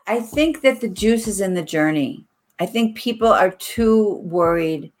I think that the juice is in the journey. I think people are too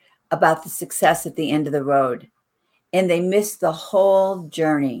worried about the success at the end of the road, and they miss the whole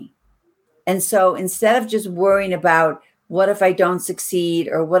journey. And so instead of just worrying about what if I don't succeed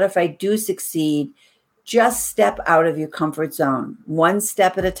or what if I do succeed, just step out of your comfort zone, one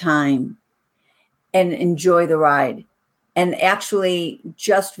step at a time, and enjoy the ride. And actually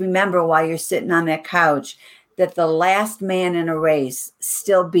just remember while you're sitting on that couch that the last man in a race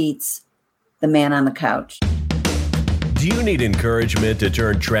still beats the man on the couch. Do you need encouragement to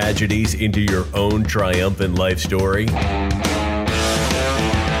turn tragedies into your own triumphant life story?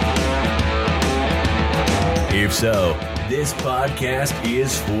 If so, this podcast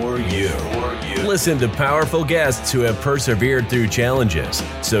is for you. Listen to powerful guests who have persevered through challenges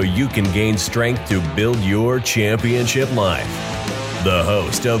so you can gain strength to build your championship life. The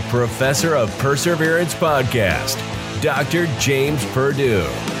host of Professor of Perseverance podcast, Dr. James Purdue.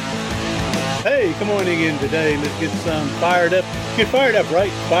 Hey, come on in today. Let's get some fired up. Get fired up, right?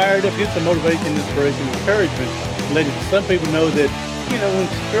 Fired up. Get some motivation, inspiration, encouragement. Letting some people know that, when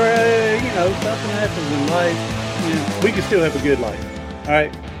something happens in life, we can still have a good life. All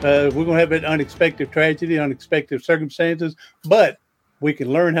right. We're going to have an unexpected tragedy, unexpected circumstances, but we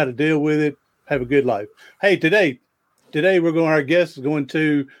can learn how to deal with it, have a good life. Hey, today our guest is going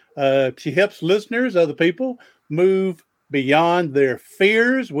to, she helps listeners, other people, move beyond their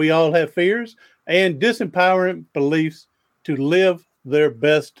fears. We all have fears and disempowering beliefs to live their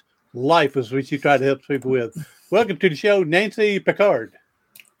best life, is what she try to help people with. Welcome to the show, Nancy Picard.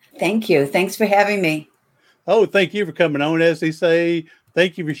 Thank you. Thanks for having me. Oh, thank you for coming on. As they say,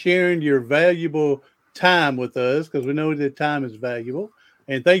 thank you for sharing your valuable time with us, because we know that time is valuable.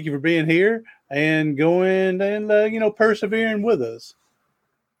 And thank you for being here and going and, persevering with us.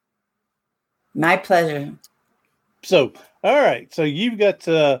 My pleasure. So, all right. So you've got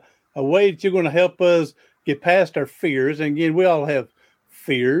a way that you're going to help us get past our fears. And again, we all have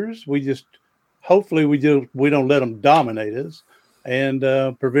fears. Hopefully we don't let them dominate us and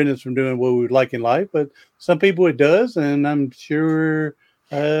prevent us from doing what we would like in life. But some people it does. And I'm sure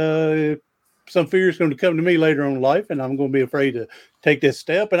some fear is going to come to me later on in life, and I'm going to be afraid to take this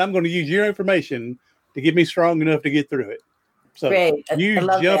step. And I'm going to use your information to get me strong enough to get through it. So great. You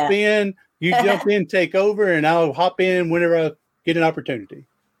jump in, take over, and I'll hop in whenever I get an opportunity.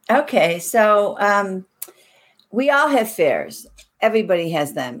 Okay. So we all have fears. Everybody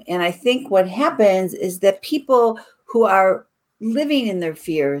has them. And I think what happens is that people who are living in their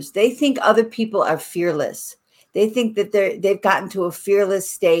fears, they think other people are fearless. They think that they've gotten to a fearless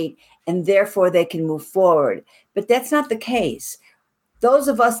state and therefore they can move forward. But that's not the case. Those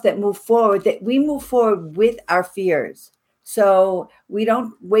of us that move forward, that we move forward with our fears. So we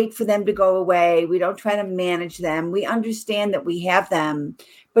don't wait for them to go away. We don't try to manage them. We understand that we have them.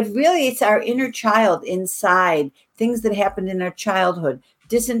 But really, it's our inner child inside, things that happened in our childhood,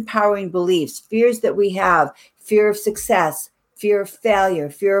 disempowering beliefs, fears that we have, fear of success, fear of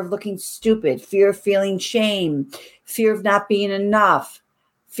failure, fear of looking stupid, fear of feeling shame, fear of not being enough,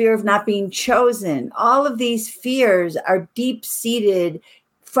 fear of not being chosen. All of these fears are deep-seated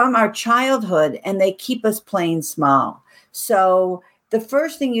from our childhood, and they keep us playing small. So the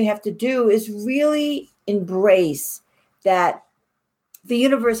first thing you have to do is really embrace that the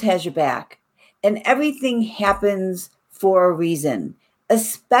universe has your back and everything happens for a reason,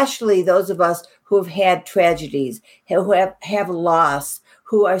 especially those of us who have had tragedies, who have loss,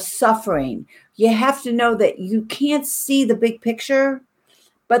 who are suffering. You have to know that you can't see the big picture,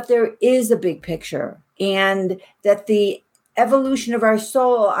 but there is a big picture, and that the evolution of our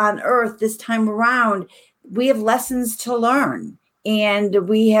soul on earth this time around, we have lessons to learn and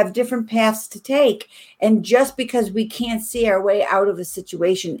we have different paths to take. And just because we can't see our way out of a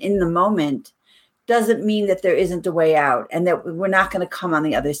situation in the moment doesn't mean that there isn't a way out and that we're not going to come on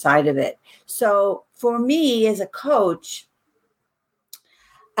the other side of it. So for me as a coach,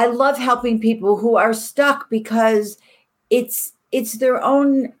 I love helping people who are stuck because it's their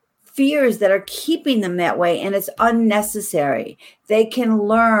own fears that are keeping them that way, and it's unnecessary. They can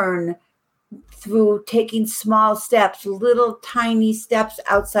learn through taking small steps, little tiny steps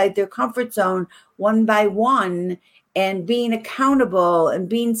outside their comfort zone, one by one, and being accountable and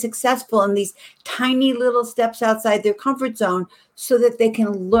being successful in these tiny little steps outside their comfort zone so that they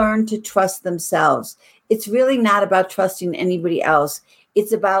can learn to trust themselves. It's really not about trusting anybody else.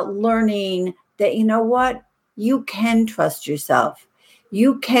 It's about learning that, you know what? You can trust yourself.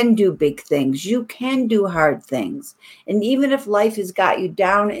 You can do big things. You can do hard things. And even if life has got you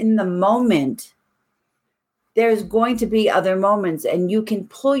down in the moment, there's going to be other moments and you can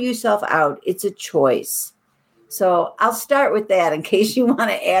pull yourself out. It's a choice. So I'll start with that in case you want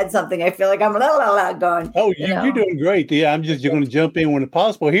to add something. I feel like I'm going. Oh, you're doing great. Yeah, you're going to jump in when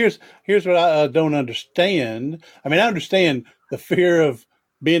possible. Here's what I don't understand. I mean, I understand the fear of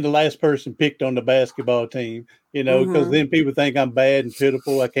being the last person picked on the basketball team, because then people think I'm bad and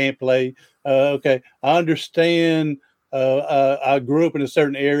pitiful. I can't play. Okay, I understand. I grew up in a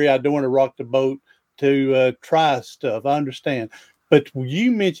certain area. I don't want to rock the boat to try stuff. I understand. But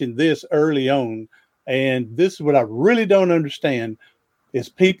you mentioned this early on, and this is what I really don't understand, is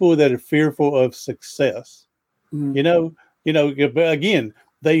people that are fearful of success. Again,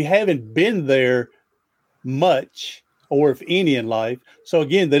 they haven't been there much or if any in life. So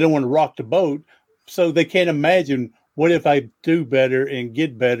again, they don't want to rock the boat. So they can't imagine, what if I do better and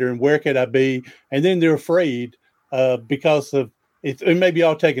get better and where could I be? And then they're afraid because of it may be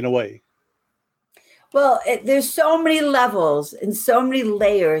all taken away. Well, there's so many levels and so many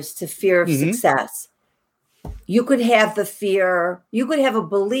layers to fear of success. You could have the fear, you could have a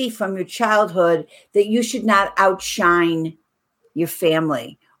belief from your childhood that you should not outshine your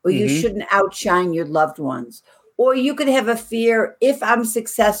family, or you shouldn't outshine your loved ones. Or you could have a fear, if I'm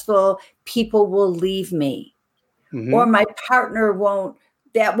successful, people will leave me. Or my partner won't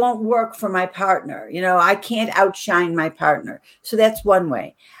work for my partner. I can't outshine my partner. So that's one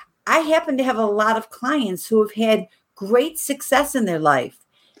way. I happen to have a lot of clients who have had great success in their life.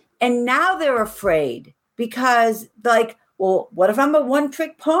 And now they're afraid because well, what if I'm a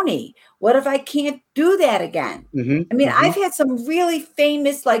one-trick pony? What if I can't do that again? I mean, I've had some really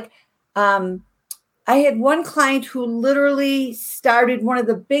famous, I had one client who literally started one of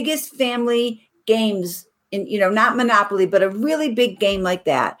the biggest family games in, not Monopoly, but a really big game like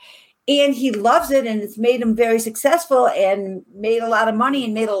that. And he loves it, and it's made him very successful and made a lot of money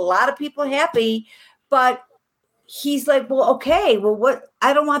and made a lot of people happy. But he's like, well, okay, what?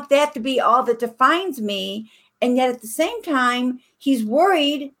 I don't want that to be all that defines me. And yet at the same time, he's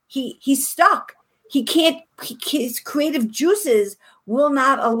worried. He's stuck. He can't. His creative juices will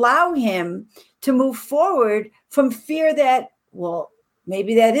not allow him to move forward from fear that, well,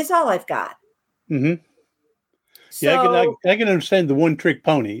 maybe that is all I've got. So, yeah, I can understand the one-trick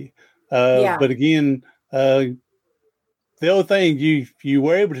pony. But again, the other thing, you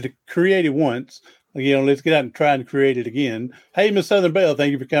were able to create it once. Let's get out and try and create it again. Hey, Miss Southern Belle,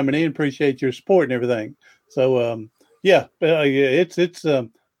 thank you for coming in. Appreciate your support and everything. So, it's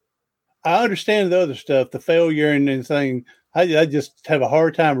I understand the other stuff, the failure and saying, I just have a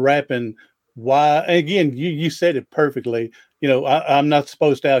hard time wrapping why. Again, you said it perfectly. I'm not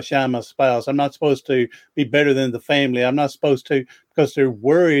supposed to outshine my spouse. I'm not supposed to be better than the family. I'm not supposed to, because they're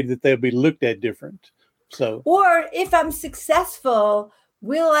worried that they'll be looked at different. So, or if I'm successful,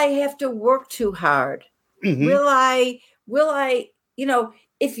 will I have to work too hard? Will I,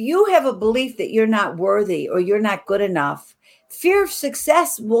 if you have a belief that you're not worthy or you're not good enough, fear of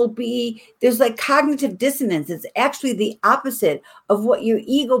success there's cognitive dissonance. It's actually the opposite of what your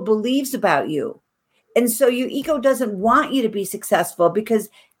ego believes about you. And so your ego doesn't want you to be successful because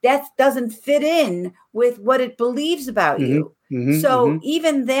that doesn't fit in with what it believes about you.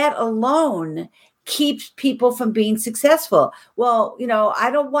 Even that alone keeps people from being successful. Well, I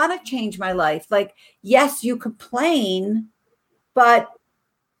don't want to change my life. Yes, you complain, but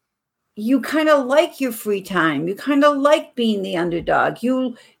you kind of like your free time. You kind of like being the underdog.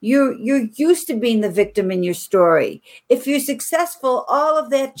 You're used to being the victim in your story. If you're successful, all of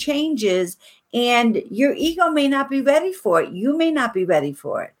that changes, and your ego may not be ready for it. You may not be ready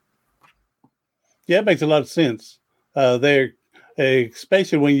for it. Yeah, it makes a lot of sense there,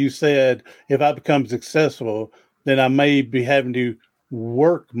 especially when you said, if I become successful, then I may be having to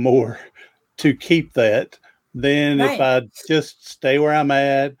work more to keep that than if I just stay where I'm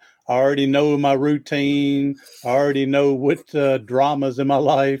at. I already know my routine. I already know what dramas in my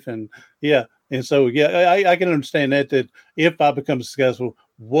life. And so I can understand that if I become successful,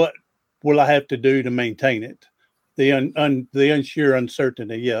 what will I have to do to maintain it? The unsure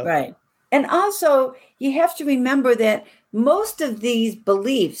uncertainty. Yeah. Right. And also you have to remember that most of these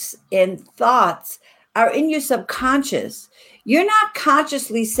beliefs and thoughts are in your subconscious. You're not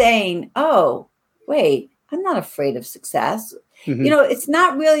consciously saying, oh, wait, I'm not afraid of success. It's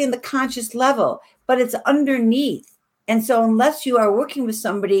not really in the conscious level, but it's underneath. And so unless you are working with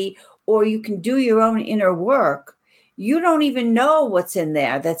somebody or you can do your own inner work, you don't even know what's in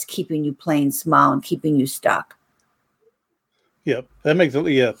there that's keeping you playing small and keeping you stuck. Yeah, that makes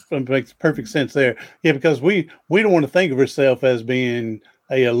perfect sense there. Yeah, because we don't want to think of ourselves as being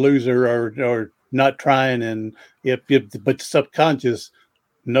a loser or not trying, and but subconscious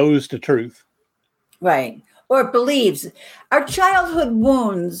knows the truth. Right. Or believes. Our childhood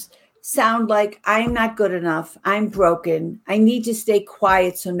wounds sound like I'm not good enough. I'm broken. I need to stay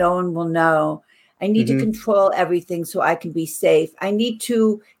quiet so no one will know. I need to control everything so I can be safe. I need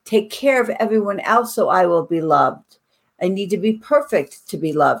to take care of everyone else so I will be loved. I need to be perfect to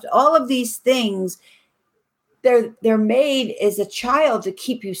be loved. All of these things, they're made as a child to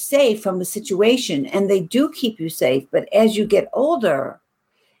keep you safe from a situation, and they do keep you safe. But as you get older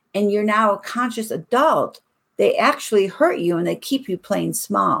and you're now a conscious adult, they actually hurt you and they keep you playing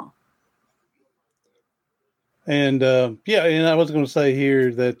small. And and I was going to say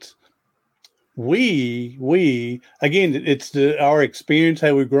here that we again, it's our experience,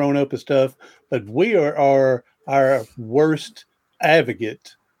 how we've grown up and stuff, but we are our worst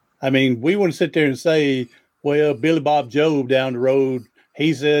advocate. I mean, we want to sit there and say, well, Billy Bob Job down the road,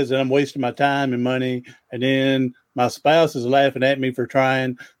 he says that I'm wasting my time and money, and then my spouse is laughing at me for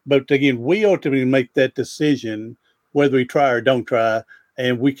trying. But again, we ultimately make that decision whether we try or don't try,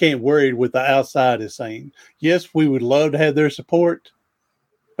 and we can't worry what the outside is saying. Yes, we would love to have their support,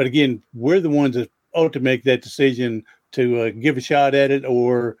 but again, we're the ones that ultimately make that decision to give a shot at it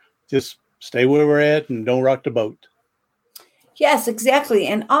or just stay where we're at and don't rock the boat. Yes, exactly.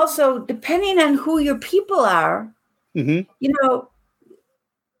 And also, depending on who your people are, you know,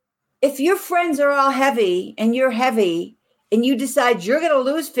 if your friends are all heavy and you're heavy and you decide you're going to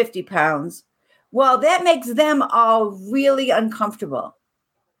lose 50 pounds, well, that makes them all really uncomfortable.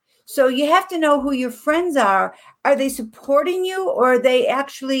 So you have to know who your friends are. Are they supporting you, or they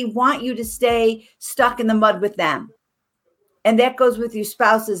actually want you to stay stuck in the mud with them? And that goes with your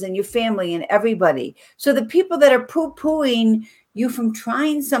spouses and your family and everybody. So the people that are poo-pooing you from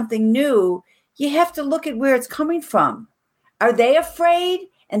trying something new, you have to look at where it's coming from. Are they afraid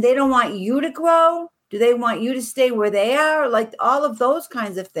and they don't want you to grow? Do they want you to stay where they are? Like all of those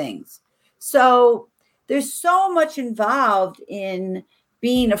kinds of things. So there's so much involved in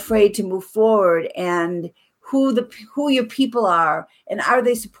being afraid to move forward, and who your people are, and are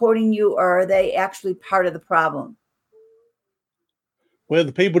they supporting you, or are they actually part of the problem? Well,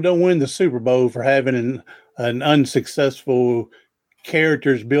 the people don't win the Super Bowl for having an unsuccessful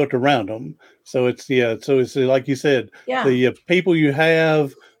characters built around them. So it's like you said, the people you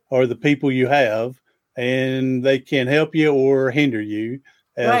have are the people you have, and they can help you or hinder you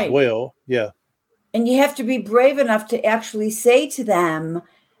as well. Yeah. And you have to be brave enough to actually say to them,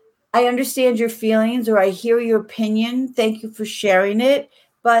 I understand your feelings, or I hear your opinion. Thank you for sharing it.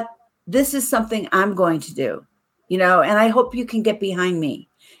 But this is something I'm going to do. And I hope you can get behind me,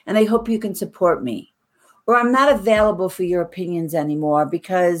 and I hope you can support me, or I'm not available for your opinions anymore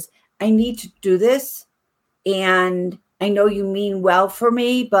because I need to do this. And I know you mean well for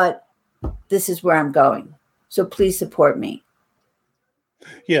me, but this is where I'm going. So please support me.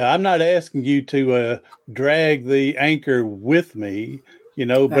 Yeah. I'm not asking you to drag the anchor with me,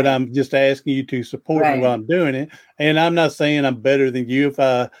 but I'm just asking you to support me while I'm doing it. And I'm not saying I'm better than you if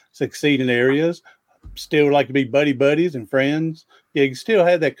I succeed in areas. Still like to be buddies and friends. Yeah, you can still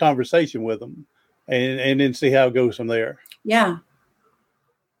have that conversation with them and then see how it goes from there. Yeah.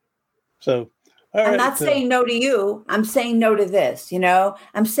 So I'm not saying no to you. I'm saying no to this,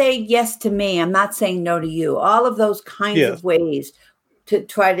 I'm saying yes to me. I'm not saying no to you. All of those kinds of ways to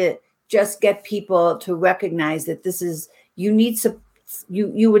try to just get people to recognize that this is,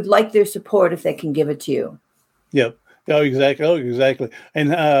 you would like their support if they can give it to you. Yep. Oh, exactly.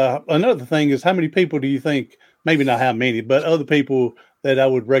 And another thing is, how many people do you think, maybe not how many, but other people that I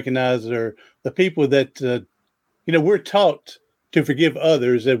would recognize are the people that, we're taught to forgive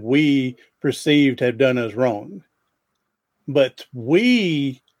others that we perceived have done us wrong. But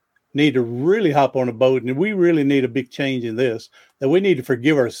we need to really hop on a boat, and we really need a big change in this, that we need to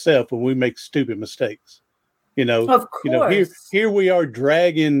forgive ourselves when we make stupid mistakes. Of course. Here we are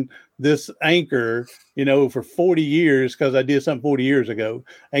dragging this anchor, for 40 years because I did something 40 years ago.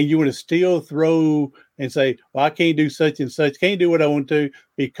 And you want to still throw and say, well, I can't do such and such, can't do what I want to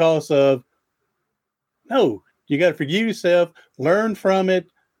because of, no, you got to forgive yourself, learn from it,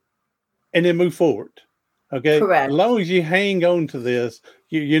 and then move forward. Okay. Correct. As long as you hang on to this,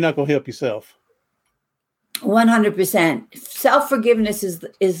 you're not going to help yourself. 100%. Self-forgiveness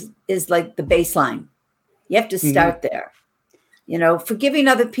is like the baseline. You have to start there. Forgiving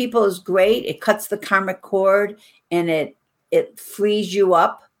other people is great. It cuts the karmic cord and it frees you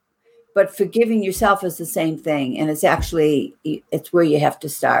up. But forgiving yourself is the same thing. And it's where you have to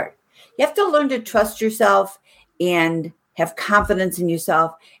start. You have to learn to trust yourself and have confidence in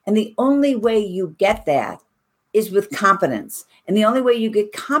yourself. And the only way you get that is with competence. And the only way you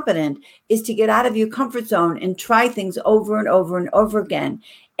get competent is to get out of your comfort zone and try things over and over and over again.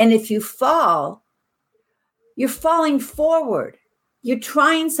 And if you fall, you're falling forward. you're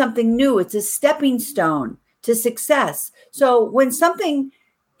trying something new. It's a stepping stone to success. So when something,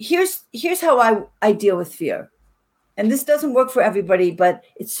 here's how I deal with fear. And this doesn't work for everybody, but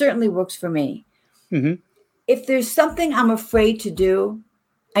it certainly works for me. Mm-hmm. If there's something I'm afraid to do,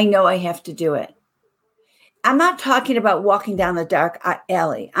 I know I have to do it. I'm not talking about walking down the dark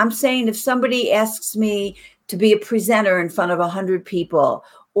alley. I'm saying if somebody asks me to be a presenter in front of 100 people,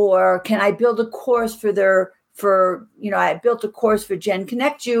 or can I build a course I built a course for Gen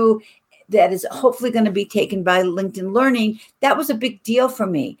Connect You that is hopefully going to be taken by LinkedIn Learning. That was a big deal for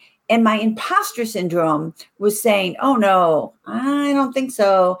me. And my imposter syndrome was saying, oh no, I don't think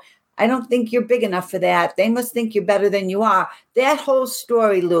so. I don't think you're big enough for that. They must think you're better than you are. That whole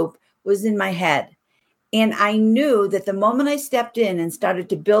story loop was in my head. And I knew that the moment I stepped in and started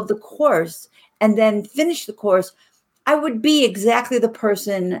to build the course and then finish the course, I would be exactly the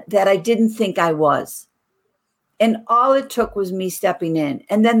person that I didn't think I was. And all it took was me stepping in.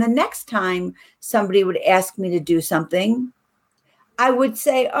 And then the next time somebody would ask me to do something, I would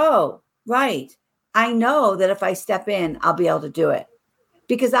say, oh, right. I know that if I step in, I'll be able to do it.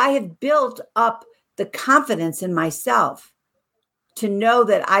 Because I have built up the confidence in myself to know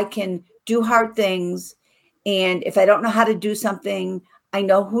that I can do hard things. And if I don't know how to do something, I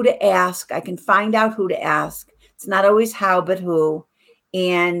know who to ask. I can find out who to ask. It's not always how, but who.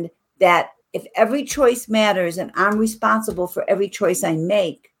 And that if every choice matters and I'm responsible for every choice I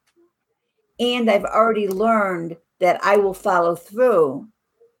make, and I've already learned that I will follow through,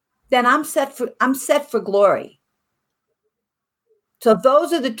 then I'm set for glory. So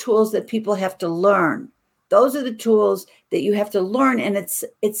those are the tools that people have to learn. Those are the tools that you have to learn. And it's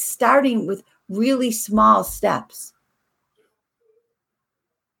starting with really small steps.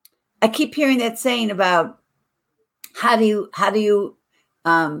 I keep hearing that saying about how do you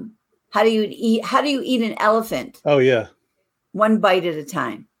eat an elephant? Oh yeah. One bite at a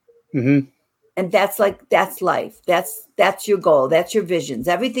time. Mm-hmm. And that's life. That's your goal. That's your visions.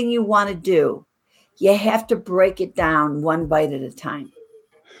 Everything you want to do, you have to break it down one bite at a time.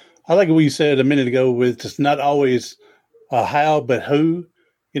 I like what you said a minute ago with it's not always how, but who,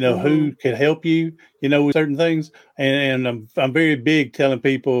 who can help you, with certain things. And I'm very big telling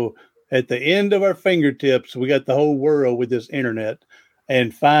people at the end of our fingertips, we got the whole world with this internet,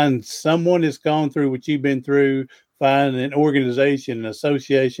 and find someone that's gone through what you've been through, find an organization, an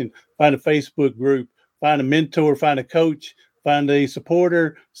association, find a Facebook group, find a mentor, find a coach, find a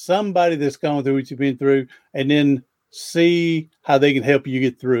supporter, somebody that's gone through what you've been through, and then see how they can help you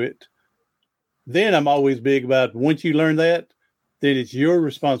get through it. Then I'm always big about once you learn that, then it's your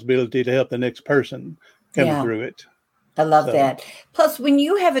responsibility to help the next person come through it. I love that. Plus, when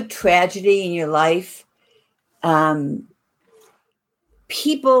you have a tragedy in your life,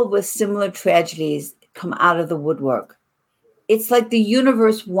 people with similar tragedies come out of the woodwork. It's like the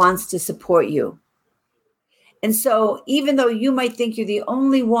universe wants to support you. And so even though you might think you're the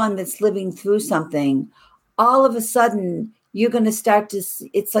only one that's living through something, all of a sudden you're going to start to,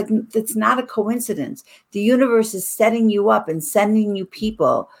 it's like, it's not a coincidence. The universe is setting you up and sending you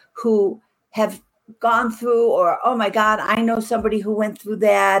people who have gone through, or, oh my God, I know somebody who went through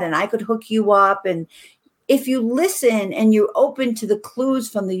that and I could hook you up. And if you listen and you're open to the clues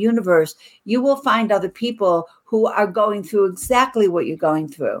from the universe, you will find other people who are going through exactly what you're going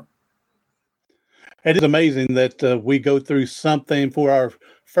through. It is amazing that we go through something for our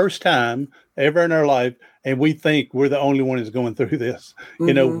first time ever in our life, and we think we're the only one who's going through this.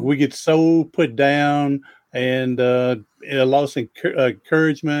 Mm-hmm. We get so put down and lost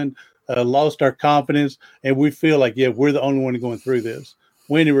encouragement, lost our confidence, and we feel like, we're the only one going through this.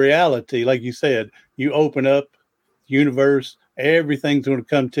 When in reality, like you said, you open up the universe, everything's going to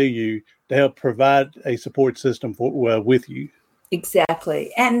come to you to help provide a support system with you.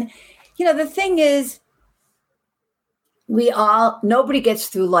 Exactly. And the thing is, nobody gets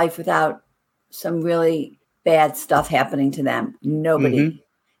through life without some really bad stuff happening to them. Nobody. Mm-hmm.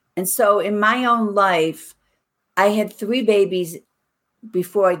 And so in my own life, I had 3 babies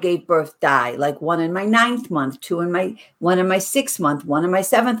before I gave birth die, like one in my 9th month, one in my 6th month, one in my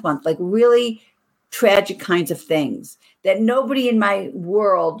 7th month, like really tragic kinds of things that nobody in my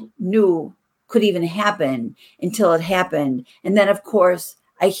world knew could even happen until it happened. And then, of course,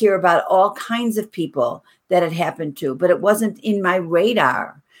 I hear about all kinds of people that it happened to, but it wasn't in my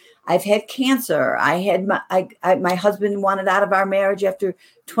radar. I've had cancer. I had my husband wanted out of our marriage after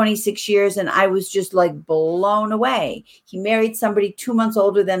 26 years, and I was just like blown away. He married somebody 2 months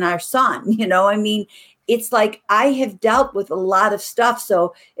older than our son. It's like I have dealt with a lot of stuff.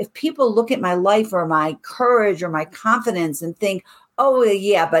 So if people look at my life or my courage or my confidence and think, oh,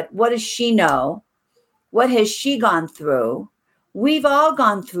 yeah, but what does she know? What has she gone through? we've all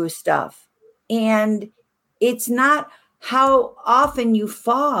gone through stuff, and it's not how often you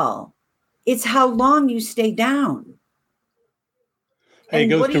fall, it's how long you stay down. Hey,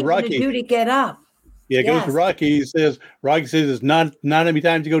 and it goes what are to you going to Rocky. do to get up? Yeah, it goes to Rocky. Rocky says it's not how many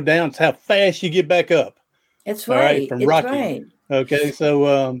times you go down, it's how fast you get back up. It's right. All right, from Rocky. Right. Okay,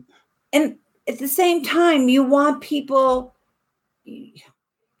 so and at the same time, you want people.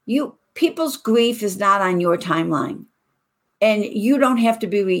 People's grief is not on your timeline, and you don't have to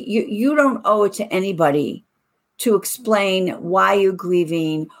be. You don't owe it to anybody to explain why you're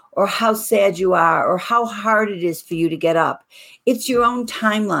grieving or how sad you are or how hard it is for you to get up. It's your own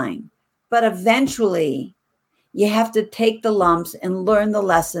timeline. But eventually, you have to take the lumps and learn the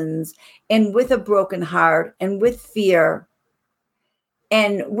lessons. And with a broken heart and with fear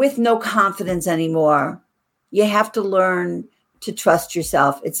and with no confidence anymore, you have to learn to trust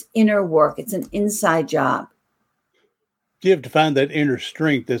yourself. It's inner work. It's an inside job. You have to find that inner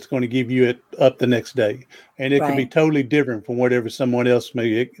strength that's going to give you it up the next day. And it can be totally different from whatever someone else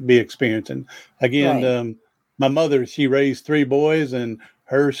may be experiencing. Again, my mother, she raised 3 boys, and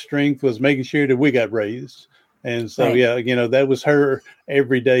her strength was making sure that we got raised. And so, that was her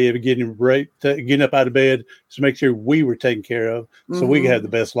every day of getting up out of bed to make sure we were taken care of so we could have the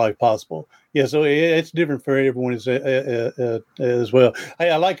best life possible. Yeah, so it's different for everyone as well.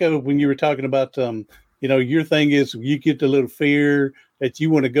 I like when you were talking about, your thing is you get the little fear that you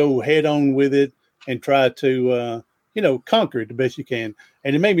want to go head on with it and try to, conquer it the best you can.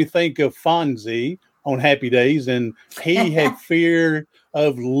 And it made me think of Fonzie on Happy Days, and he had fear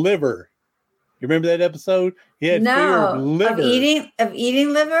of liver. You remember that episode? He had fear of liver. Of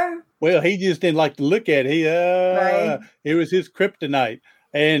eating liver? Well, he just didn't like to look at it. It was his kryptonite.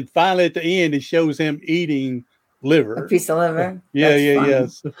 And finally, at the end, it shows him eating liver. A piece of liver?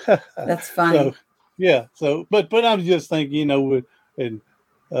 Yes. That's funny. But I'm just thinking,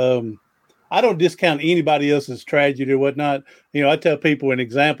 I don't discount anybody else's tragedy or whatnot. I tell people an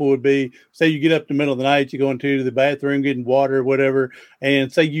example would be, say you get up in the middle of the night, you go into the bathroom, getting water or whatever,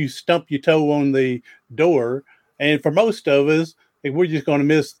 and say you stump your toe on the door. And for most of us, we're just going to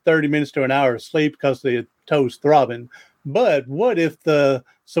miss 30 minutes to an hour of sleep because the toe's throbbing. But what if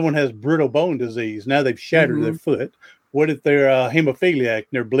someone has brittle bone disease? Now they've shattered their foot. What if they're hemophiliac and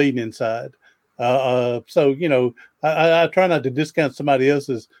they're bleeding inside? I try not to discount somebody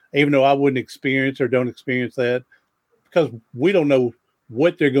else's, even though I wouldn't experience or don't experience that, because we don't know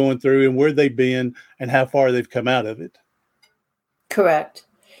what they're going through and where they've been and how far they've come out of it. Correct.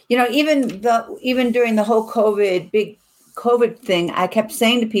 Even during the whole big COVID thing, I kept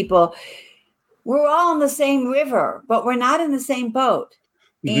saying to people, we're all in the same river, but we're not in the same boat.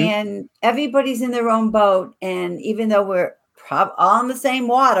 And everybody's in their own boat. And even though we're all in the same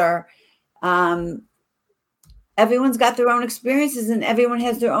water, everyone's got their own experiences and everyone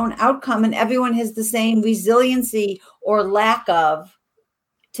has their own outcome and everyone has the same resiliency or lack of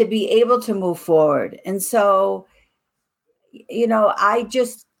to be able to move forward. And so,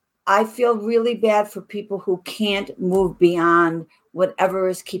 I feel really bad for people who can't move beyond whatever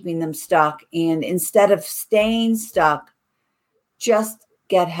is keeping them stuck. And instead of staying stuck, just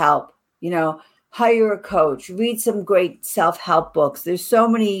get help, hire a coach, read some great self-help books. There's so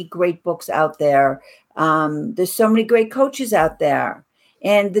many great books out there. There's so many great coaches out there.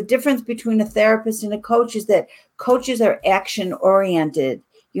 And the difference between a therapist and a coach is that coaches are action-oriented.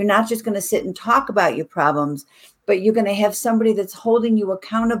 You're not just going to sit and talk about your problems, but you're going to have somebody that's holding you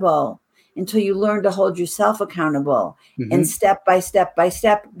accountable until you learn to hold yourself accountable. And step by step by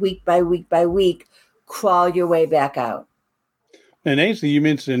step, week by week by week, crawl your way back out. And Ainsley, you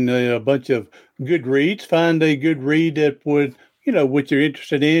mentioned a bunch of good reads. Find a good read that would, what you're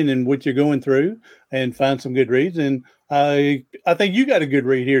interested in and what you're going through, and find some good reads. And I think you got a good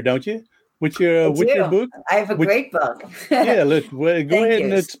read here, don't you? With your book? I have a great book. Yeah, let's go ahead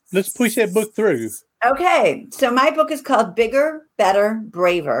and let's push that book through. Okay, so my book is called Bigger, Better,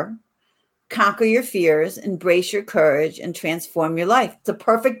 Braver. Conquer your fears, embrace your courage, and transform your life. It's a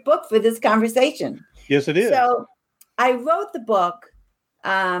perfect book for this conversation. Yes, it is. So I wrote the book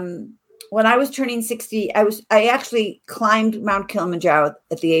when I was turning 60. I actually climbed Mount Kilimanjaro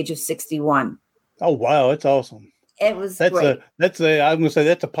at the age of 61. Oh, wow. That's awesome. It was great. I'm going to say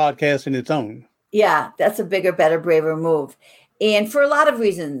that's a podcast in its own. Yeah, that's a bigger, better, braver move. And for a lot of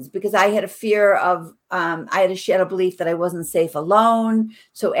reasons, because I had a fear of, I had a shadow belief that I wasn't safe alone.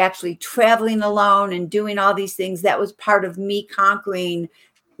 So actually traveling alone and doing all these things, that was part of me conquering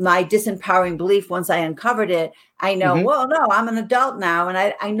my disempowering belief. Once I uncovered it, I know, well, no, I'm an adult now and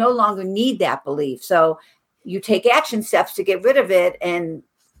I no longer need that belief. So you take action steps to get rid of it. And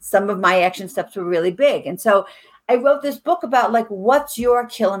some of my action steps were really big. And so I wrote this book about like, what's your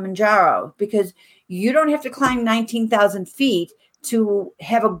Kilimanjaro? Because you don't have to climb 19,000 feet to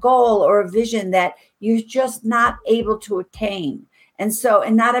have a goal or a vision that you're just not able to attain. And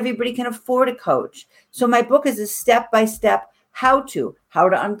not everybody can afford a coach. So my book is a step-by-step how to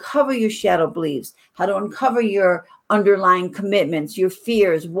uncover your shadow beliefs, how to uncover your underlying commitments, your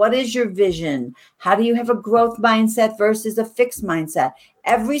fears. What is your vision? How do you have a growth mindset versus a fixed mindset?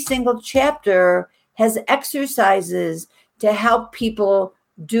 Every single chapter has exercises to help people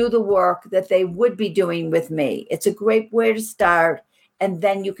do the work that they would be doing with me. It's a great way to start. And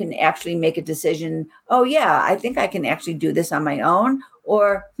then you can actually make a decision. Oh, yeah, I think I can actually do this on my own.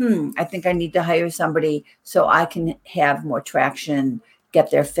 Or, I think I need to hire somebody so I can have more traction,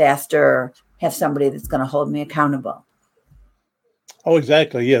 get there faster, have somebody that's going to hold me accountable. Oh,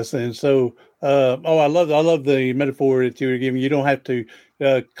 exactly. Yes. And so, I love the metaphor that you were giving. You don't have to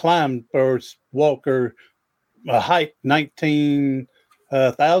climb or walk or hike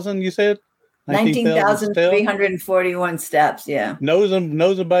 19,000, you said? 19,341 steps. Yeah. Knows them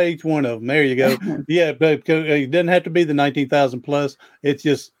by each one of them. There you go. Yeah. But it doesn't have to be the 19,000 plus. It's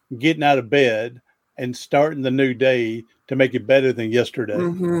just getting out of bed and starting the new day to make it better than yesterday.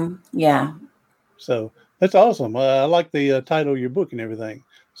 Mm-hmm. Yeah. So that's awesome. I like the title of your book and everything.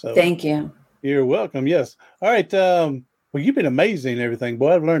 So thank you. You're welcome. Yes. All right. Well, you've been amazing and everything.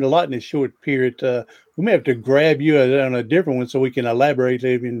 Boy, I've learned a lot in this short period. We may have to grab you on a different one so we can elaborate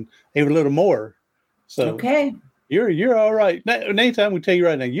even a little more. So okay. You're all right. Nancy, I'm going to tell you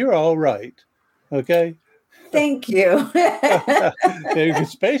right now, you're all right. Okay. Thank you.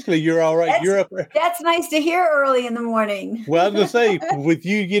 Especially you're all right. You're up. That's nice to hear early in the morning. Well, I was going to say, with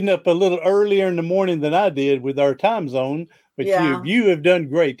you getting up a little earlier in the morning than I did with our time zone, but you have done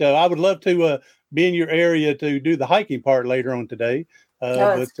great. I would love to be in your area to do the hiking part later on today.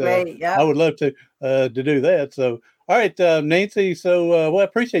 That's great. Yeah. I would love to do that. So, all right, Nancy. So, I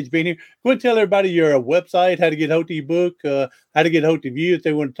appreciate you being here. Go and tell everybody your website, how to get hold of your book, how to get hold of you if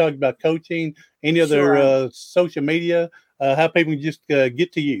they want to talk about coaching, any other social media, how people can just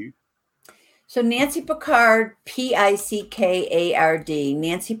get to you. So Nancy Pickard, Pickard,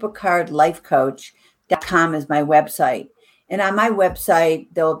 Nancy Pickard Life Coach.com is my website. And on my website,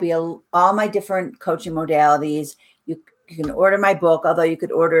 there will be all my different coaching modalities. You can order my book, although you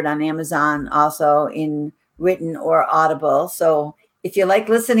could order it on Amazon also in written or Audible. So if you like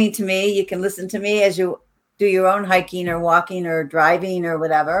listening to me, you can listen to me as you do your own hiking or walking or driving or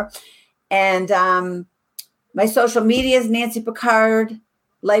whatever. And my social media is Nancy Pickard,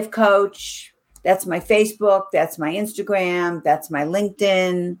 Life Coach. That's my Facebook. That's my Instagram. That's my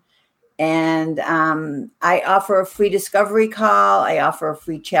LinkedIn. And I offer a free discovery call. I offer a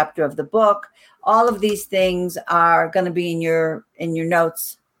free chapter of the book. All of these things are going to be in your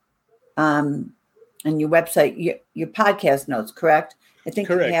notes, and your website, your podcast notes. Correct? I think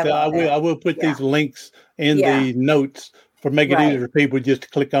correct. I will put these links in the notes for making it easier for people just to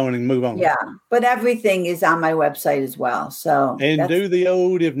click on and move on. Yeah, but everything is on my website as well. So do the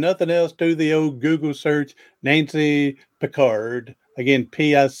old, if nothing else, do the old Google search, Nancy Pickard. Again,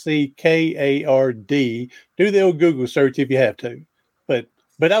 Pickard. Do the old Google search if you have to. But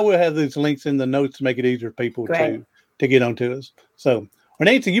I will have these links in the notes to make it easier for people to get onto us. So,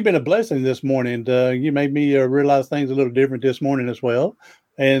 Nancy, you've been a blessing this morning. You made me realize things a little different this morning as well.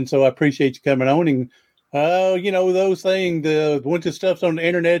 And so I appreciate you coming on. And, those things, once the stuff's on the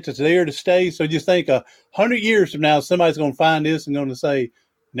internet, it's there to stay. So just think 100 years from now, somebody's going to find this and going to say,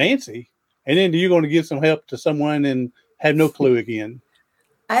 Nancy, and then you're going to give some help to someone and have no clue again.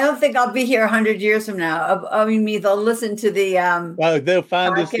 I don't think I'll be here 100 years from now. I mean, they'll listen to the they'll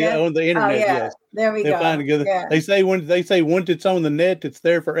find podcast. This on the internet. Yes, there we they'll go. Find it. Yeah. They say once it's on the net, it's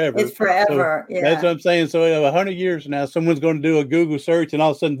there forever. It's forever. So that's what I'm saying. So 100 years from now, someone's going to do a Google search, and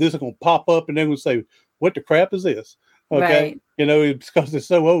all of a sudden this is going to pop up, and they're going to say, "What the crap is this?" Okay, it's because it's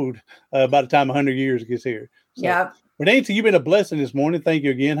so old. By the time 100 years gets here. So, yeah. But Nancy, you've been a blessing this morning. Thank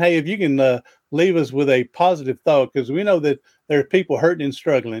you again. Hey, if you can leave us with a positive thought, because we know that there are people hurting and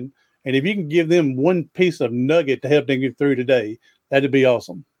struggling. And if you can give them one piece of nugget to help them get through today, that'd be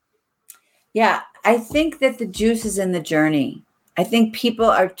awesome. Yeah, I think that the juice is in the journey. I think people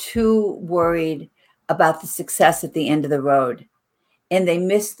are too worried about the success at the end of the road, and they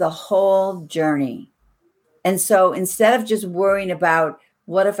miss the whole journey. And so instead of just worrying about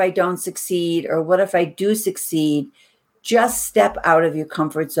what if I don't succeed or what if I do succeed, just step out of your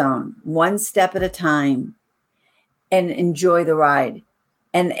comfort zone, one step at a time, and enjoy the ride.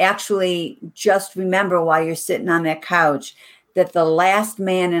 And actually just remember while you're sitting on that couch that the last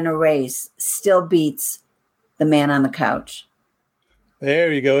man in a race still beats the man on the couch.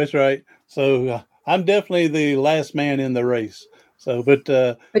 There you go. That's right. So I'm definitely the last man in the race. So, but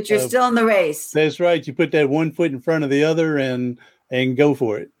you're still in the race. That's right. You put that one foot in front of the other and go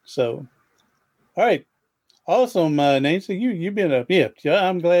for it. So, all right. Awesome, Nancy. You've been up. Yeah,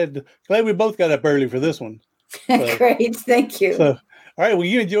 I'm glad we both got up early for this one. So, great. Thank you. So, all right. Well,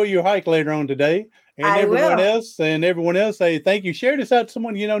 you enjoy your hike later on today. And everyone else, hey, thank you. Share this out to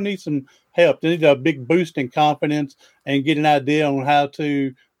someone needs some help. They need a big boost in confidence and get an idea on how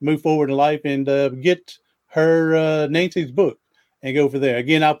to move forward in life and get her Nancy's book and go for there.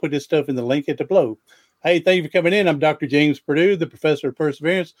 Again, I'll put this stuff in the link at the below. Hey, thank you for coming in. I'm Dr. James Purdue, the Professor of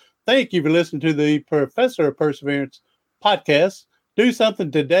Perseverance. Thank you for listening to the Professor of Perseverance podcast. Do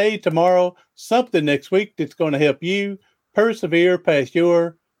something today, tomorrow, something next week that's going to help you persevere past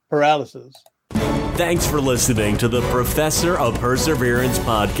your paralysis. Thanks for listening to the Professor of Perseverance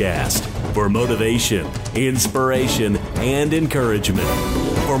podcast for motivation, inspiration, and encouragement.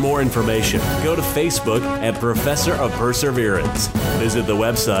 For more information, go to Facebook at Professor of Perseverance. Visit the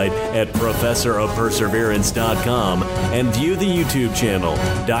website at professorofperseverance.com and view the YouTube channel,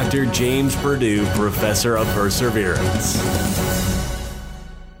 Dr. James Purdue, Professor of Perseverance.